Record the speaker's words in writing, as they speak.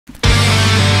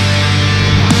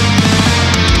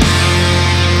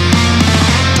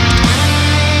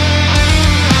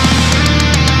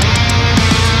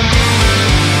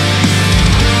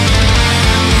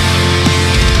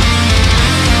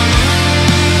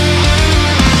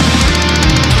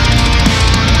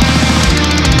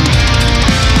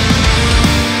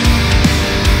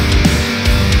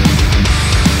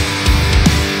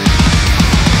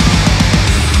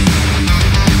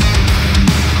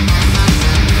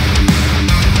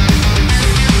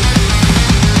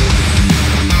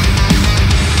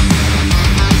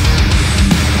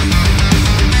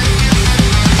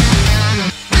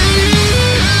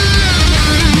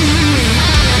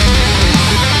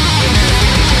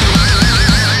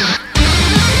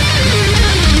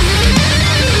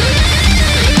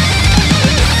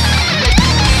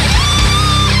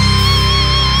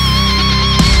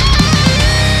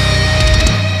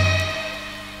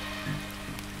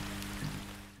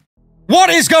What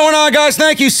is going on, guys?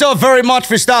 Thank you so very much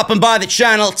for stopping by the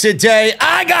channel today.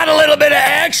 I got a little bit of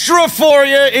extra for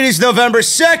you. It is November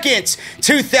 2nd,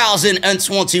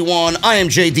 2021. I am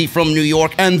JD from New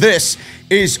York, and this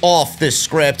is Off the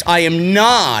Script. I am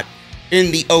not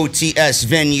in the OTS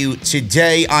venue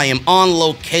today. I am on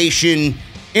location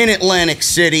in Atlantic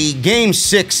City. Game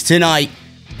 6 tonight,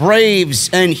 Braves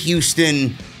and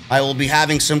Houston. I will be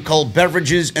having some cold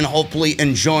beverages and hopefully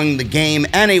enjoying the game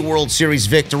and a World Series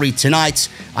victory tonight.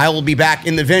 I will be back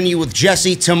in the venue with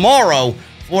Jesse tomorrow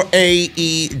for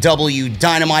AEW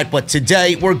Dynamite. But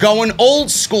today, we're going old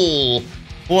school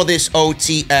for this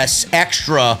OTS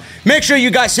Extra. Make sure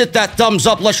you guys hit that thumbs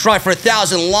up. Let's try for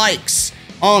 1,000 likes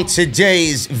on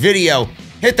today's video.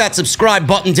 Hit that subscribe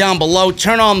button down below.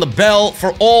 Turn on the bell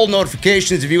for all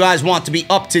notifications if you guys want to be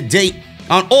up to date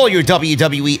on all your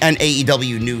WWE and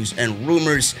AEW news and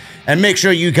rumors. And make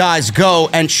sure you guys go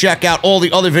and check out all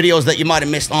the other videos that you might have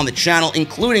missed on the channel,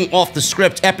 including Off the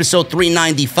Script episode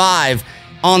 395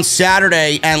 on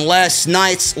Saturday and last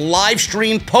night's live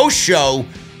stream post-show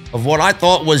of what I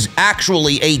thought was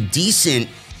actually a decent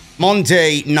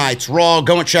Monday Night's Raw.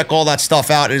 Go and check all that stuff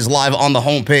out. It is live on the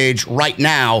homepage right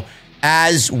now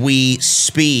as we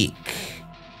speak.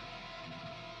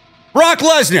 Brock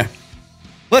Lesnar.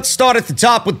 Let's start at the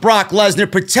top with Brock Lesnar.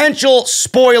 Potential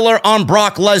spoiler on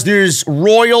Brock Lesnar's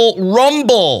Royal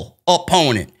Rumble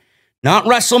opponent. Not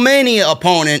WrestleMania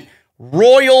opponent,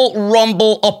 Royal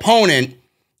Rumble opponent.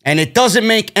 And it doesn't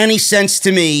make any sense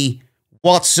to me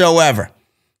whatsoever.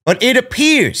 But it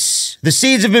appears the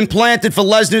seeds have been planted for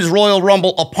Lesnar's Royal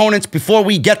Rumble opponents before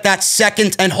we get that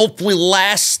second and hopefully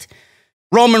last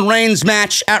Roman Reigns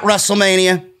match at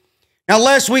WrestleMania. Now,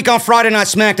 last week on Friday Night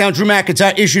SmackDown, Drew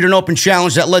McIntyre issued an open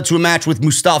challenge that led to a match with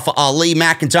Mustafa Ali.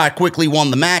 McIntyre quickly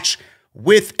won the match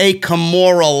with a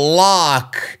Kimura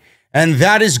lock, and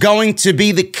that is going to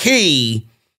be the key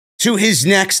to his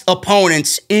next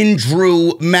opponents in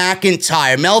Drew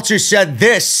McIntyre. Meltzer said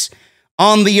this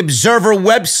on the Observer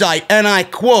website, and I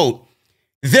quote,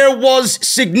 "There was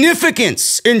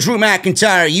significance in Drew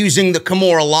McIntyre using the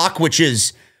Kimura lock, which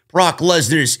is Brock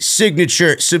Lesnar's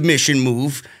signature submission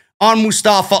move, on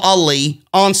Mustafa Ali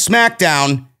on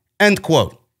SmackDown," end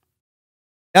quote.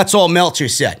 That's all Meltzer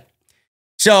said.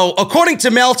 So, according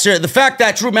to Meltzer, the fact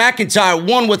that Drew McIntyre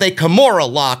won with a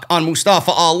Kimura lock on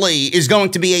Mustafa Ali is going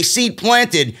to be a seed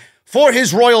planted for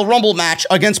his Royal Rumble match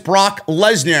against Brock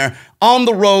Lesnar on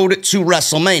the road to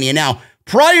WrestleMania. Now,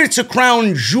 prior to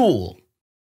Crown Jewel,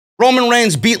 Roman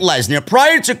Reigns beat Lesnar.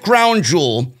 Prior to Crown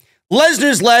Jewel,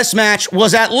 Lesnar's last match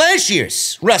was at last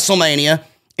year's WrestleMania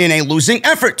in a losing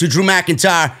effort to Drew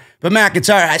McIntyre. But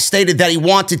McIntyre has stated that he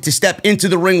wanted to step into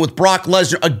the ring with Brock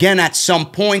Lesnar again at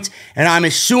some point, and I'm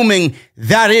assuming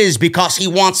that is because he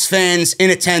wants fans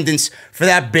in attendance for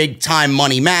that big-time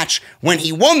money match. When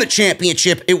he won the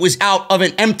championship, it was out of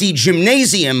an empty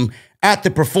gymnasium at the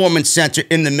Performance Center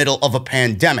in the middle of a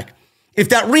pandemic. If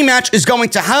that rematch is going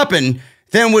to happen,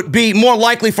 then would be more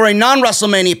likely for a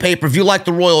non-WrestleMania pay-per-view like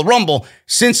the Royal Rumble,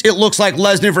 since it looks like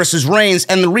Lesnar versus Reigns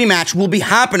and the rematch will be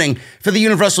happening for the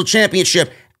Universal Championship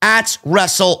at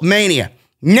WrestleMania.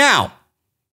 Now,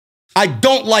 I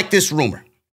don't like this rumor.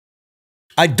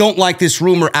 I don't like this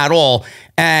rumor at all.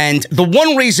 And the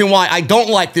one reason why I don't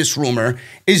like this rumor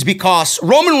is because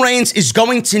Roman Reigns is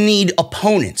going to need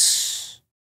opponents.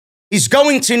 He's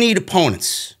going to need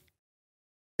opponents.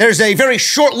 There's a very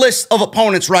short list of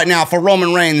opponents right now for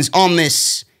Roman Reigns on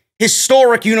this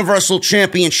historic Universal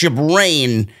Championship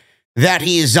reign that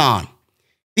he is on.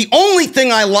 The only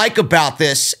thing I like about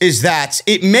this is that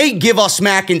it may give us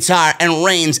McIntyre and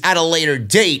Reigns at a later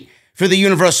date for the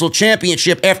Universal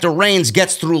Championship after Reigns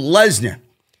gets through Lesnar.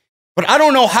 But I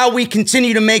don't know how we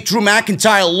continue to make Drew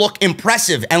McIntyre look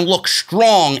impressive and look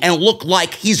strong and look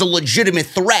like he's a legitimate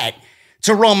threat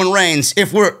to Roman Reigns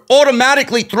if we're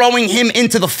automatically throwing him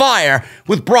into the fire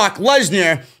with Brock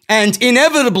Lesnar, and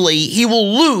inevitably he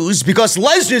will lose because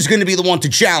Lesnar's going to be the one to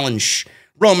challenge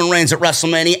Roman Reigns at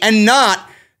WrestleMania and not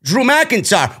Drew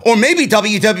McIntyre. Or maybe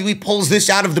WWE pulls this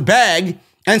out of the bag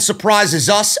and surprises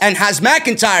us and has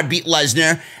McIntyre beat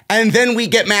Lesnar, and then we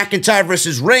get McIntyre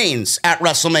versus Reigns at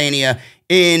WrestleMania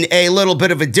in a little bit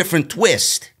of a different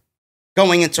twist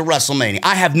going into WrestleMania.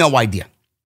 I have no idea.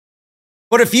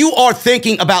 But if you are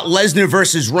thinking about Lesnar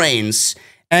versus Reigns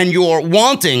and you're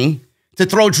wanting to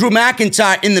throw Drew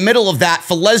McIntyre in the middle of that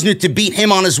for Lesnar to beat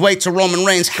him on his way to Roman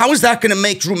Reigns, how is that going to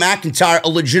make Drew McIntyre a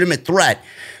legitimate threat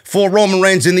for Roman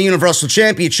Reigns in the Universal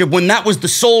Championship when that was the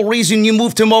sole reason you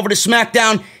moved him over to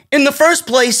SmackDown in the first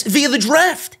place via the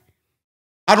draft?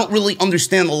 I don't really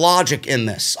understand the logic in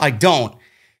this. I don't.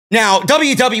 Now,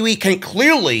 WWE can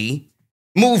clearly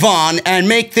move on and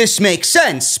make this make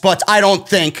sense. But I don't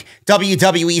think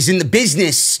WWE is in the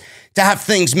business to have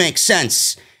things make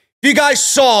sense. You guys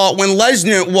saw when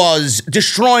Lesnar was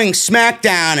destroying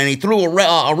SmackDown and he threw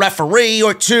a referee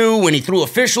or two and he threw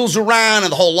officials around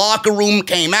and the whole locker room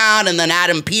came out and then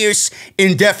Adam Pearce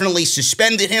indefinitely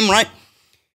suspended him, right?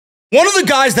 One of the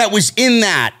guys that was in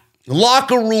that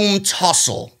locker room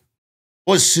tussle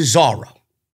was Cesaro.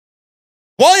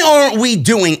 Why aren't we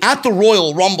doing, at the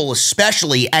Royal Rumble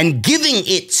especially, and giving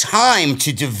it time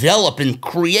to develop and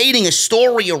creating a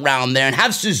story around there and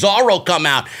have Cesaro come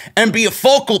out and be a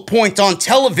focal point on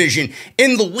television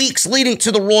in the weeks leading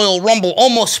to the Royal Rumble,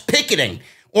 almost picketing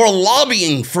or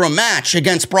lobbying for a match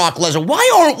against Brock Lesnar?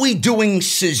 Why aren't we doing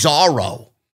Cesaro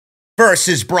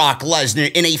versus Brock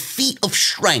Lesnar in a feat of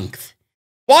strength?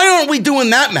 Why aren't we doing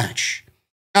that match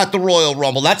at the Royal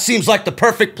Rumble? That seems like the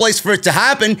perfect place for it to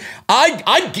happen.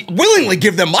 I'd willingly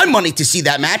give them my money to see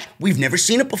that match. We've never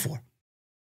seen it before.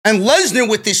 And Lesnar,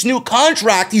 with this new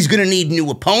contract, he's going to need new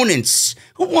opponents.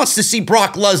 Who wants to see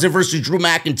Brock Lesnar versus Drew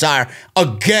McIntyre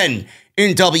again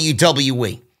in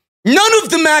WWE? None of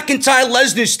the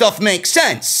McIntyre-Lesnar stuff makes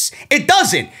sense. It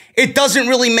doesn't. It doesn't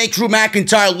really make Drew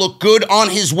McIntyre look good on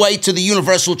his way to the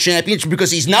Universal Championship because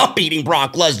he's not beating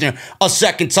Brock Lesnar a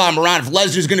second time around. If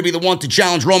Lesnar's going to be the one to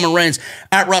challenge Roman Reigns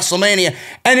at WrestleMania.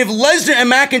 And if Lesnar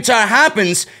and McIntyre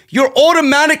happens, you're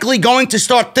automatically going to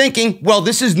start thinking, well,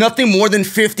 this is nothing more than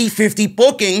 50-50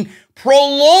 booking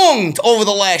prolonged over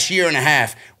the last year and a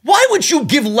half. Why would you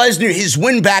give Lesnar his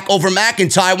win back over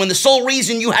McIntyre when the sole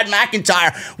reason you had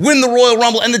McIntyre win the Royal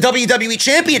Rumble and the WWE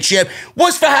Championship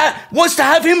was to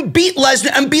have him beat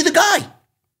Lesnar and be the guy?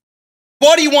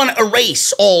 Why do you want to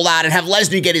erase all that and have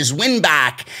Lesnar get his win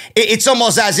back? It's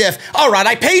almost as if, all right,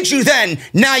 I paid you then,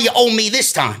 now you owe me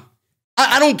this time.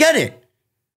 I don't get it.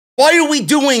 Why are we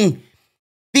doing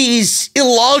these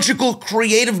illogical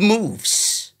creative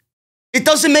moves? It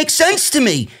doesn't make sense to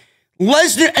me.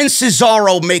 Lesnar and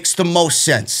Cesaro makes the most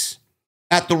sense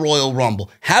at the Royal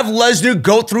Rumble. Have Lesnar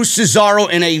go through Cesaro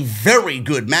in a very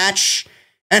good match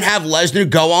and have Lesnar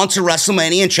go on to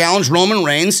WrestleMania and challenge Roman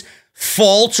Reigns,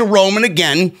 fall to Roman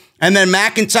again, and then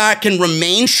McIntyre can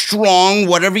remain strong,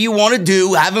 whatever you want to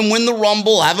do. Have him win the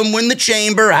Rumble, have him win the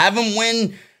Chamber, have him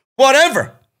win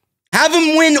whatever. Have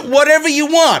him win whatever you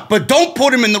want, but don't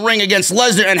put him in the ring against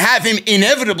Lesnar and have him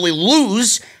inevitably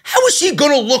lose. How is he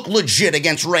going to look legit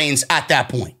against Reigns at that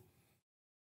point?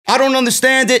 I don't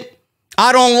understand it.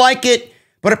 I don't like it.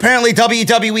 But apparently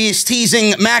WWE is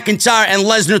teasing McIntyre and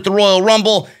Lesnar at the Royal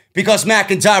Rumble because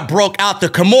McIntyre broke out the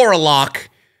Kimura lock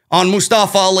on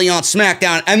Mustafa Ali on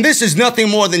SmackDown. And this is nothing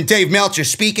more than Dave Meltzer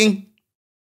speaking.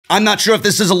 I'm not sure if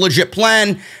this is a legit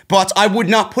plan, but I would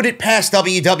not put it past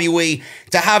WWE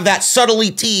to have that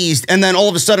subtly teased, and then all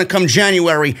of a sudden come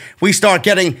January, we start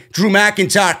getting Drew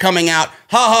McIntyre coming out. Ha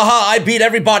ha ha, I beat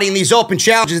everybody in these open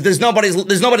challenges. There's nobody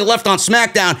left on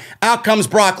SmackDown. Out comes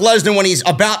Brock Lesnar when he's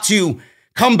about to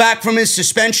come back from his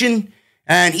suspension,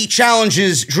 and he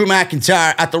challenges Drew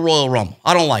McIntyre at the Royal Rumble.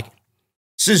 I don't like it.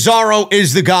 Cesaro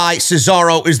is the guy.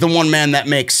 Cesaro is the one man that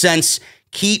makes sense.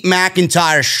 Keep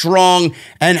McIntyre strong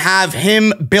and have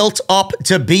him built up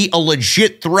to be a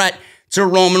legit threat to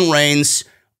Roman Reigns,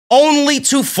 only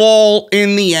to fall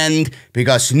in the end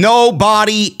because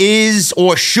nobody is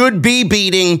or should be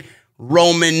beating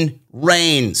Roman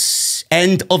Reigns.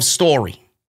 End of story.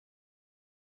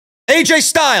 AJ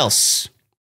Styles.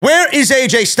 Where is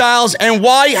AJ Styles and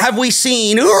why have we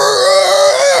seen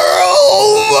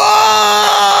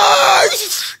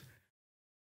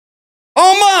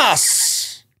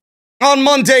Omos on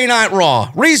Monday Night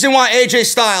Raw? Reason why AJ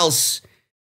Styles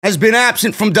has been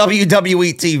absent from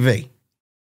WWE TV.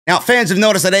 Now, fans have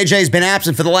noticed that AJ has been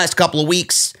absent for the last couple of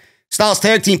weeks. Styles'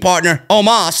 tag team partner,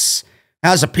 Omos,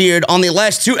 has appeared on the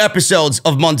last 2 episodes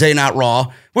of Monday Night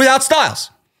Raw without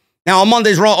Styles. Now, on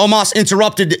Monday's Raw, Omos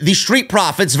interrupted the Street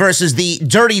Profits versus the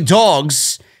Dirty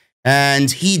Dogs,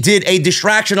 and he did a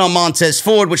distraction on Montez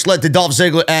Ford, which led to Dolph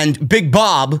Ziggler and Big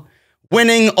Bob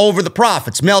winning over the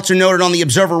Profits. Meltzer noted on the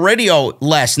Observer Radio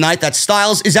last night that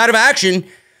Styles is out of action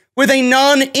with a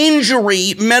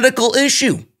non-injury medical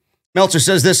issue. Meltzer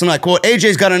says this, and I quote,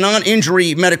 AJ's got a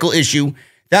non-injury medical issue.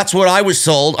 That's what I was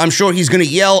told. I'm sure he's going to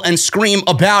yell and scream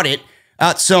about it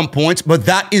at some point, but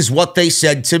that is what they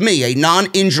said to me, a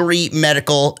non-injury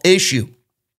medical issue.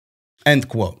 End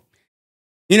quote.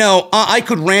 You know, I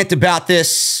could rant about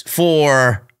this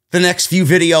for the next few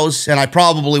videos, and I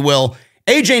probably will.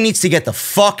 AJ needs to get the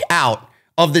fuck out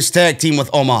of this tag team with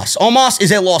Omos. Omos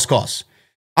is a lost cause.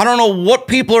 I don't know what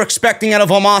people are expecting out of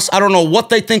Omos. I don't know what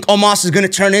they think Omos is going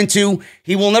to turn into.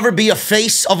 He will never be a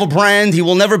face of a brand. He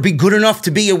will never be good enough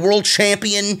to be a world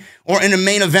champion or in a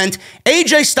main event.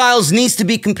 AJ Styles needs to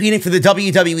be competing for the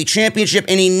WWE Championship,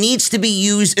 and he needs to be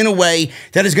used in a way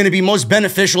that is going to be most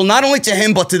beneficial, not only to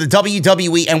him, but to the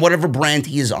WWE and whatever brand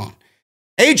he is on.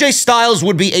 AJ Styles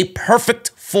would be a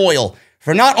perfect foil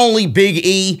for not only Big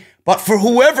E, but for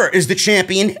whoever is the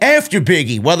champion after Big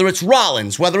E, whether it's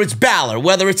Rollins, whether it's Balor,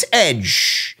 whether it's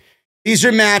Edge. These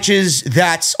are matches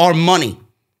that are money.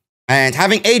 And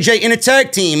having AJ in a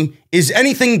tag team is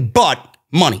anything but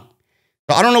money.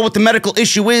 So I don't know what the medical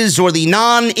issue is or the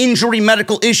non-injury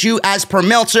medical issue as per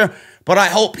Meltzer, but I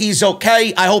hope he's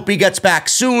okay. I hope he gets back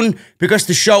soon because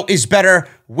the show is better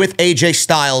with AJ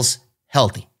Styles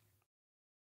healthy.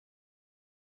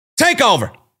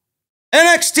 TakeOver.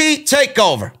 NXT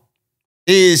TakeOver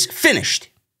is finished.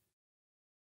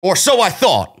 Or so I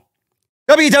thought.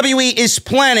 WWE is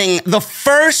planning the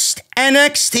first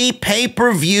NXT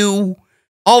pay-per-view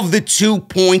of the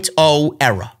 2.0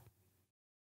 era.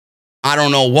 I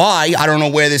don't know why. I don't know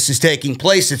where this is taking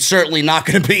place. It's certainly not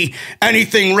going to be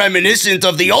anything reminiscent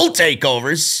of the old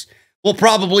takeovers. We'll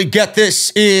probably get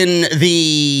this in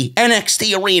the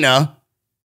NXT arena.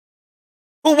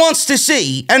 Who wants to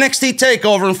see NXT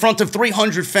TakeOver in front of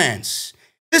 300 fans?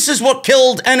 This is what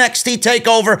killed NXT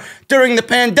TakeOver during the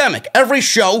pandemic. Every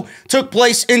show took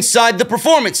place inside the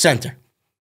Performance Center.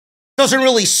 Doesn't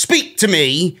really speak to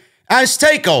me as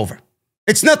TakeOver.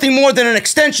 It's nothing more than an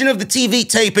extension of the TV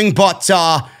taping, but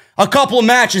a couple of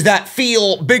matches that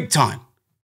feel big time.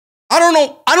 I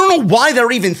don't know why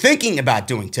they're even thinking about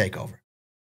doing TakeOver.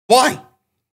 Why?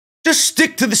 Just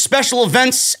stick to the special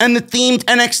events and the themed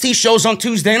NXT shows on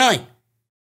Tuesday night.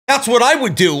 That's what I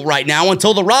would do right now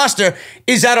until the roster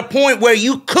is at a point where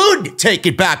you could take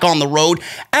it back on the road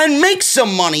and make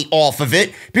some money off of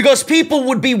it because people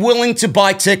would be willing to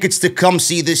buy tickets to come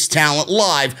see this talent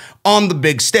live on the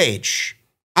big stage.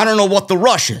 I don't know what the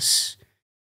rush is.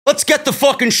 Let's get the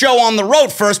fucking show on the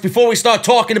road first before we start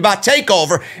talking about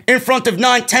TakeOver in front of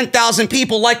 9,000-10,000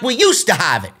 people like we used to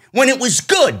have it when it was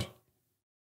good.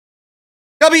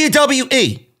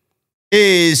 WWE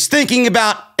is thinking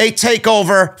about a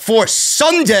takeover for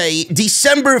Sunday,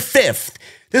 December 5th.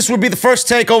 This would be the first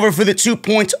takeover for the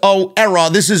 2.0 era.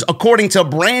 This is according to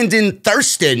Brandon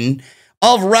Thurston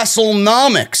of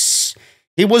WrestleNomics.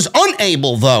 He was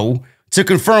unable, though, to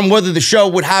confirm whether the show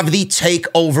would have the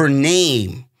takeover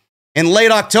name. In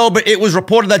late October, it was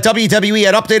reported that WWE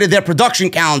had updated their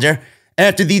production calendar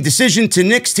after the decision to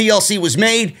nix TLC was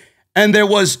made, and there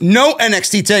was no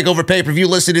NXT TakeOver pay-per-view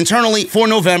listed internally for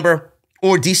November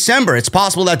or December. It's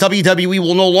possible that WWE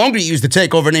will no longer use the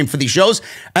TakeOver name for these shows,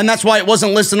 and that's why it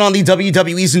wasn't listed on the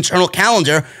WWE's internal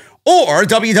calendar, or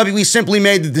WWE simply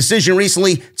made the decision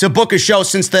recently to book a show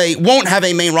since they won't have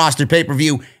a main roster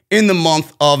pay-per-view in the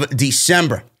month of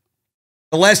December.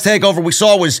 The last TakeOver we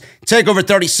saw was TakeOver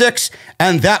 36,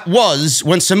 and that was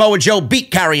when Samoa Joe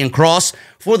beat Karrion Kross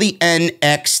for the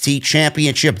NXT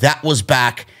Championship. That was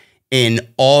back in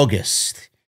August.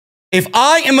 If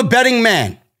I am a betting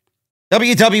man,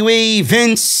 WWE,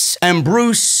 Vince, and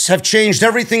Bruce have changed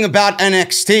everything about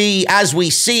NXT as we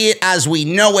see it, as we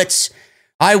know it.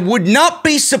 I would not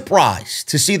be surprised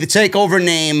to see the TakeOver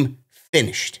name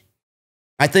finished.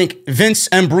 I think Vince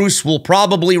and Bruce will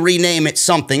probably rename it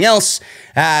something else,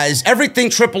 as everything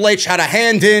Triple H had a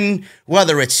hand in,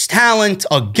 whether it's talent,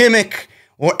 a gimmick,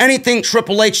 or anything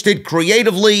Triple H did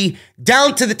creatively,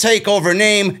 down to the TakeOver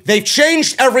name, they've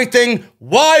changed everything.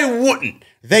 Why wouldn't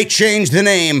they change the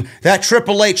name that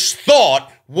Triple H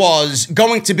thought was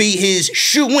going to be his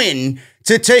shoe-in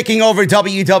to taking over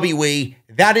WWE?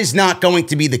 That is not going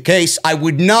to be the case. I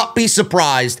would not be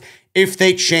surprised if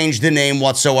they change the name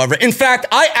whatsoever. In fact,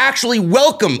 I actually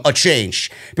welcome a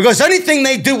change because anything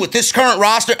they do with this current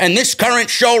roster and this current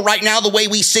show right now, the way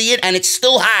we see it, and it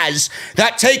still has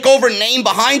that TakeOver name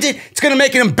behind it, it's going to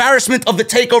make an embarrassment of the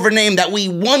TakeOver name that we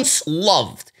once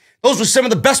loved. Those were some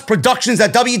of the best productions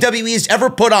that WWE has ever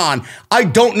put on. I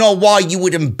don't know why you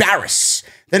would embarrass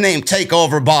the name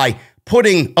TakeOver by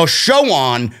putting a show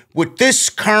on with this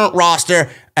current roster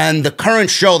and the current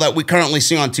show that we currently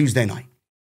see on Tuesday night.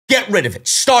 Get rid of it.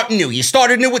 Start new. You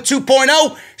started new with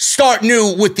 2.0. Start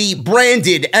new with the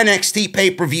branded NXT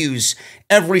pay-per-views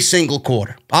every single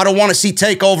quarter. I don't want to see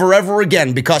TakeOver ever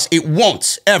again because it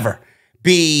won't ever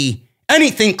be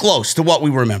anything close to what we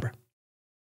remember.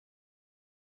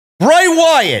 Bray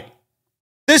Wyatt.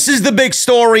 This is the big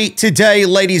story today,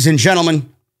 ladies and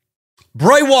gentlemen.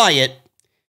 Bray Wyatt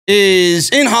is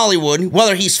in Hollywood,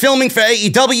 whether he's filming for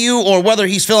AEW or whether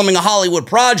he's filming a Hollywood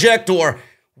project or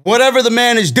whatever the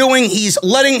man is doing, he's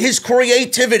letting his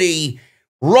creativity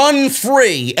run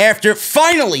free after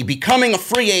finally becoming a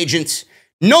free agent,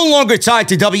 no longer tied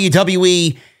to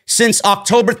WWE since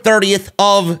October 30th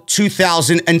of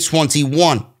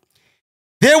 2021.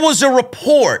 There was a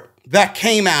report that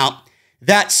came out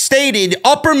that stated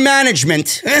upper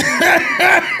management,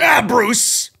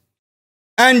 Bruce,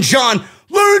 and John,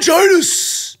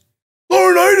 Laurinaitis,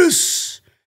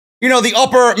 you know, the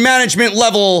upper management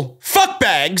level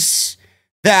fuckbags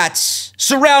that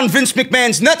surround Vince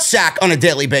McMahon's nutsack on a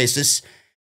daily basis,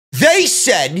 they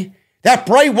said that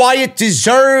Bray Wyatt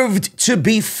deserved to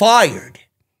be fired.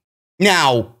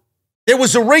 Now, there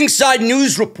was a ringside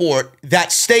news report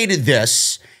that stated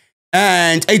this,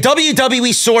 and a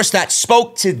WWE source that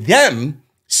spoke to them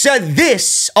said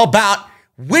this about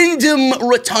Wyndham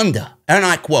Rotunda, and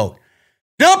I quote,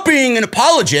 "Not being an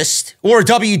apologist or a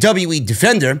WWE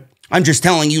defender, I'm just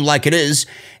telling you like it is,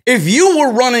 if you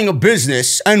were running a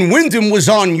business and Wyndham was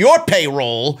on your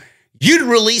payroll, you'd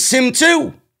release him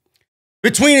too.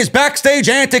 Between his backstage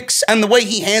antics and the way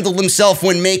he handled himself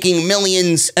when making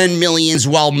millions and millions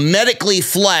while medically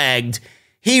flagged,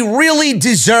 he really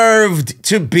deserved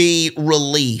to be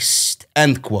released,"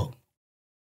 end quote.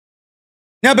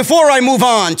 Now, before I move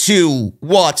on to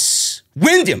what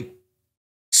Wyndham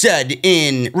said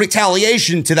in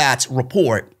retaliation to that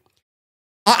report,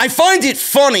 I find it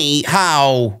funny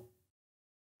how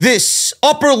this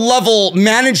upper-level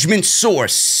management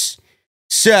source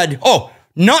said,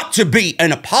 not to be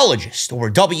an apologist or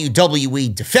a WWE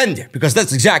defender, because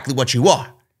that's exactly what you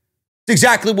are. It's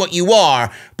exactly what you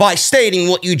are by stating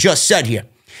what you just said here.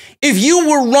 If you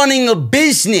were running a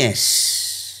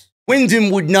business, Wyndham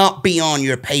would not be on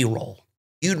your payroll.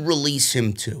 You'd release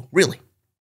him too. Really.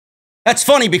 That's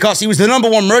funny because he was the number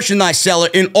one merchandise seller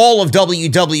in all of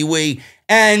WWE.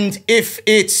 And if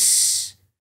it's...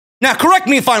 Now, correct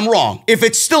me if I'm wrong. If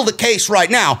it's still the case right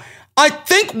now, I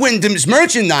think Wyndham's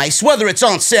merchandise, whether it's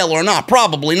on sale or not,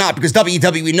 probably not, because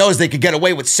WWE knows they could get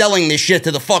away with selling this shit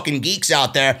to the fucking geeks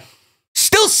out there.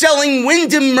 Still selling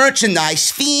Wyndham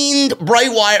merchandise, Fiend Bray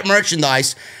Wyatt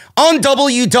merchandise on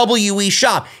WWE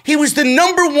Shop. He was the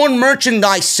number one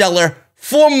merchandise seller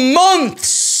for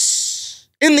months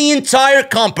in the entire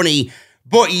company,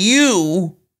 but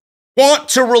you want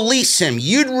to release him.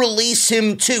 You'd release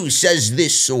him too, says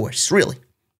this source. Really?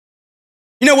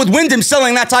 You know, with Wyndham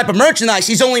selling that type of merchandise,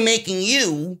 he's only making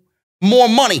you more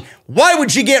money. Why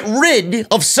would you get rid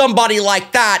of somebody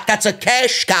like that? That's a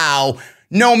cash cow,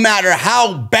 no matter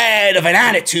how bad of an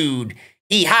attitude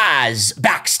he has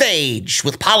backstage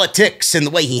with politics and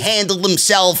the way he handled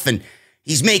himself, and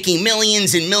he's making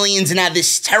millions and millions and had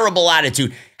this terrible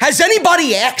attitude. Has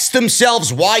anybody asked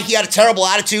themselves why he had a terrible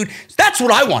attitude? That's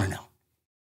what I want to know.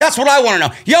 That's what I want to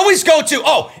know. You always go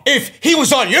to, if he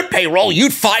was on your payroll,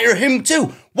 you'd fire him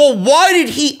too. Well, why did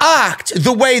he act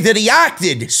the way that he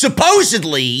acted,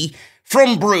 supposedly,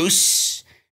 from Bruce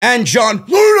and John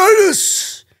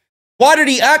Laurinaitis? Why did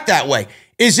he act that way?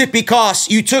 Is it because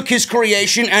you took his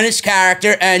creation and his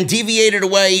character and deviated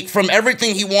away from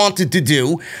everything he wanted to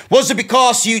do? Was it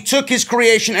because you took his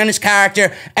creation and his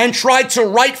character and tried to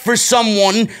write for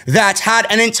someone that had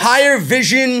an entire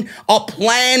vision, a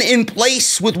plan in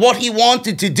place with what he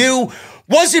wanted to do?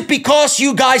 Was it because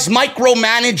you guys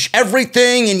micromanage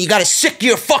everything and you got to sick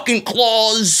your fucking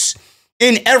claws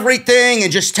in everything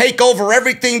and just take over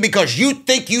everything because you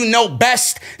think you know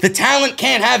best? The talent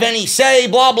can't have any say,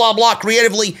 blah, blah, blah,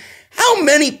 creatively. How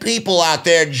many people out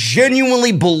there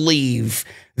genuinely believe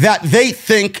that they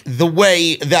think the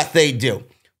way that they do?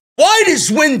 Why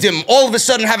does Wyndham all of a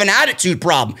sudden have an attitude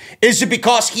problem? Is it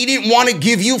because he didn't want to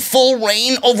give you full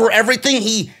reign over everything?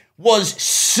 He was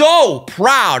so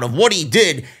proud of what he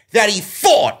did that he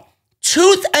fought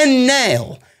tooth and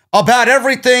nail about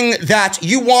everything that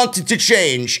you wanted to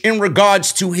change in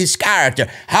regards to his character.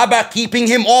 How about keeping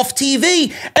him off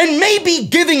TV and maybe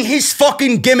giving his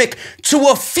fucking gimmick to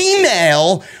a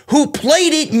female who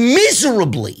played it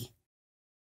miserably?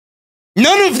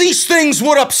 None of these things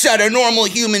would upset a normal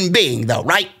human being, though,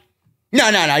 right? No.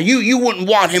 You wouldn't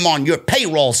want him on your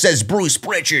payroll, says Bruce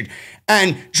Pritchard.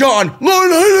 And John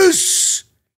Laurinaitis,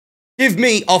 give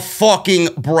me a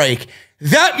fucking break.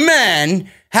 That man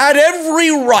had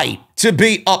every right to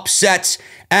be upset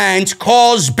and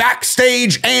cause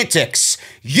backstage antics.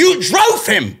 You drove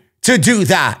him to do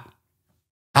that.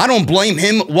 I don't blame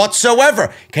him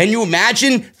whatsoever. Can you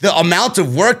imagine the amount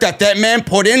of work that man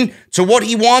put in to what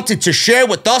he wanted to share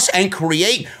with us and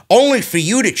create, only for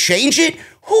you to change it?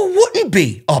 Who wouldn't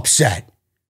be upset?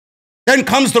 Then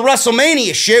comes the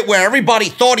WrestleMania shit where everybody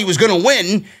thought he was going to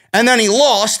win, and then he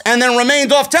lost, and then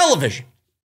remained off television.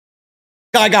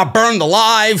 Guy got burned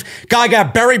alive. Guy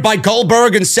got buried by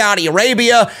Goldberg in Saudi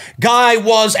Arabia. Guy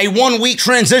was a 1-week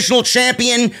transitional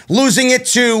champion, losing it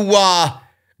to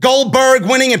Goldberg,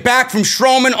 winning it back from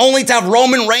Strowman, only to have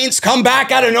Roman Reigns come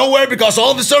back out of nowhere because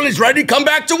all of a sudden he's ready to come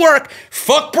back to work.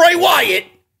 Fuck Bray Wyatt.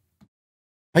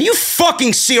 Are you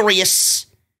fucking serious?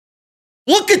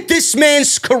 Look at this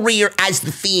man's career as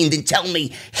The Fiend and tell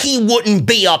me he wouldn't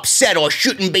be upset or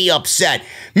shouldn't be upset.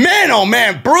 Man, oh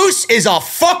man, Bruce is a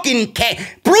fucking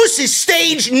Bruce is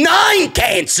stage 9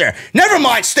 cancer. Never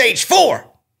mind stage 4.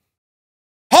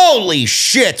 Holy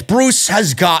shit, Bruce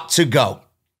has got to go.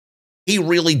 He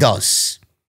really does.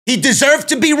 He deserved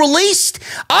to be released.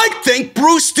 I think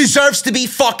Bruce deserves to be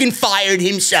fucking fired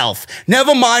himself.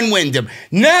 Never mind Wyndham.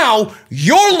 Now,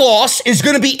 your loss is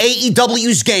going to be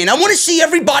AEW's gain. I want to see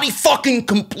everybody fucking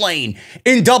complain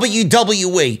in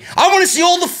WWE. I want to see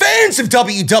all the fans of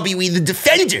WWE, the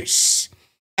defenders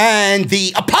and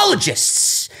the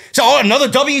apologists. So another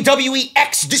WWE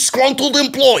ex-disgruntled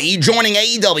employee joining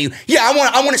AEW. Yeah,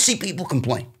 I want to see people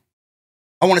complain.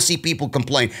 I want to see people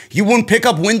complain. You wouldn't pick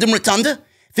up Wyndham Rotunda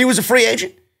if he was a free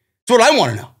agent? That's what I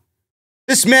want to know.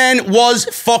 This man was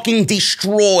fucking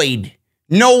destroyed.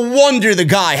 No wonder the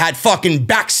guy had fucking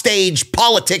backstage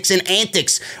politics and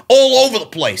antics all over the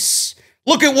place.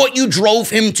 Look at what you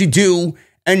drove him to do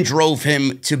and drove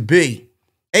him to be.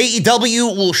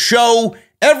 AEW will show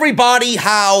everybody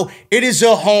how it is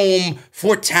a home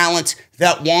for talent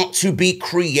that want to be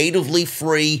creatively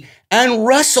free and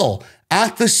wrestle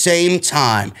at the same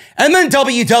time. And then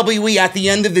WWE at the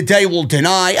end of the day will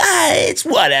deny, it's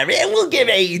whatever. We'll give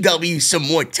AEW some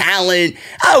more talent.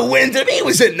 Wyndham, he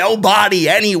was a nobody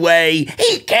anyway.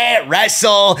 He can't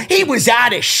wrestle. He was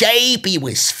out of shape. He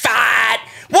was fat.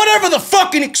 Whatever the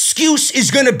fucking excuse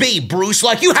is gonna be, Bruce,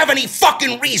 like you have any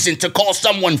fucking reason to call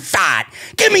someone fat.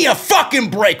 Give me a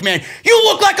fucking break, man. You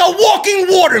look like a walking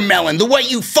watermelon the way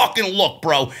you fucking look,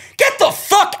 bro. Get the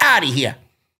fuck out of here.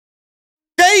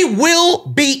 They will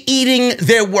be eating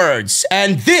their words,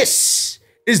 and this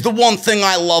is the one thing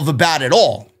I love about it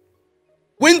all.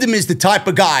 Wyndham is the type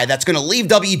of guy that's going to leave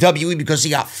WWE because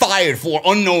he got fired for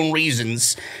unknown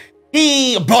reasons.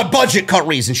 Budget cut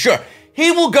reasons, sure. He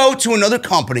will go to another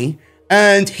company,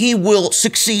 and he will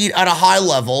succeed at a high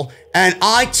level, and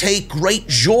I take great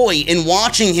joy in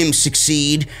watching him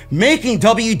succeed, making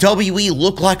WWE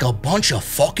look like a bunch of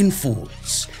fucking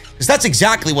fools. Because that's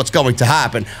exactly what's going to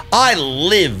happen. I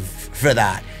live for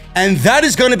that. And that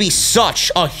is going to be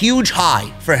such a huge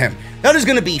high for him. That is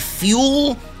going to be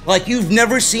fuel like you've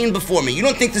never seen before me. You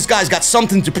don't think this guy's got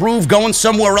something to prove going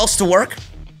somewhere else to work?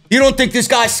 You don't think this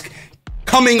guy's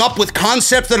coming up with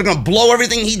concepts that are going to blow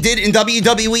everything he did in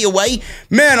WWE away?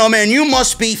 Man, oh man, you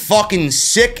must be fucking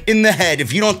sick in the head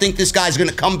if you don't think this guy's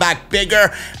going to come back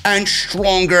bigger and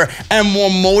stronger and more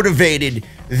motivated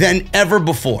than ever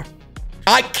before.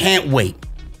 I can't wait.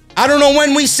 I don't know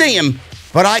when we see him,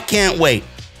 but I can't wait.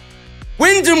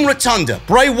 Wyndham Rotunda,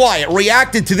 Bray Wyatt,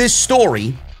 reacted to this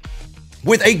story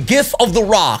with a gif of The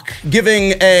Rock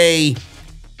giving a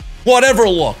whatever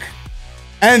look.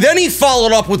 And then he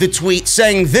followed up with a tweet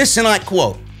saying this, and I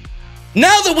quote,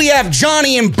 "Now that we have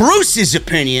Johnny and Bruce's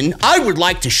opinion, I would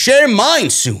like to share mine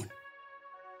soon."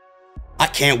 I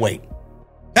can't wait.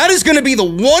 That is going to be the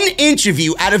one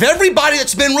interview out of everybody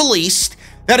that's been released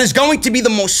that is going to be the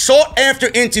most sought-after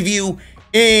interview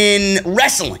in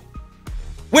wrestling.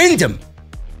 Wyndham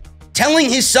telling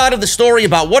his side of the story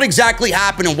about what exactly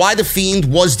happened and why The Fiend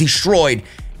was destroyed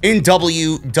in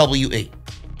WWE.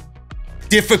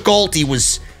 Difficult. He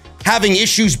was having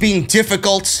issues being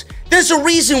difficult. There's a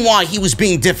reason why he was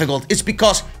being difficult. It's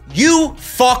because you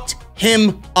fucked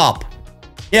him up.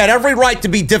 He had every right to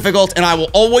be difficult, and I will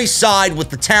always side with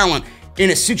the talent in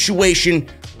a situation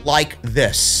like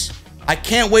this. I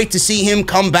can't wait to see him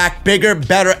come back bigger,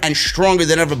 better, and stronger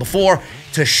than ever before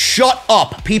to shut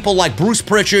up people like Bruce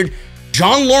Pritchard,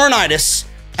 John Laurinaitis,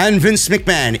 and Vince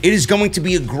McMahon. It is going to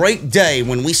be a great day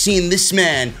when we see this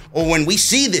man, or when we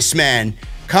see this man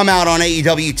come out on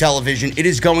AEW television. It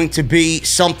is going to be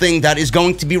something that is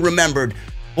going to be remembered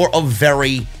for a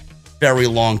very, very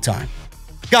long time.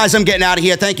 Guys, I'm getting out of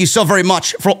here. Thank you so very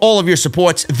much for all of your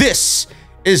support. This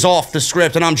is Off the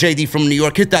Script, and I'm JD from New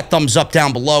York. Hit that thumbs up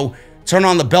down below. Turn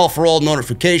on the bell for all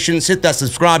notifications. Hit that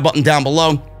subscribe button down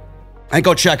below. And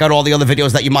go check out all the other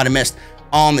videos that you might have missed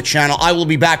on the channel. I will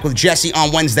be back with Jesse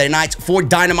on Wednesday nights for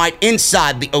Dynamite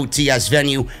inside the OTS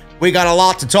venue. We got a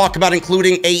lot to talk about,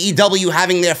 including AEW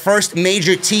having their first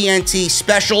major TNT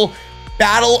special.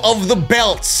 Battle of the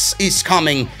Belts is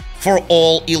coming for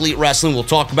All Elite Wrestling. We'll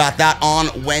talk about that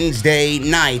on Wednesday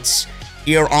nights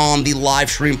here on the live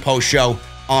stream post show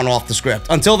on Off the Script.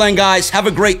 Until then, guys, have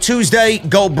a great Tuesday.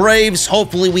 Go Braves.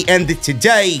 Hopefully we end it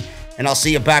today. And I'll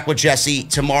see you back with Jesse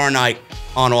tomorrow night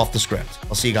on Off the Script.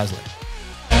 I'll see you guys later.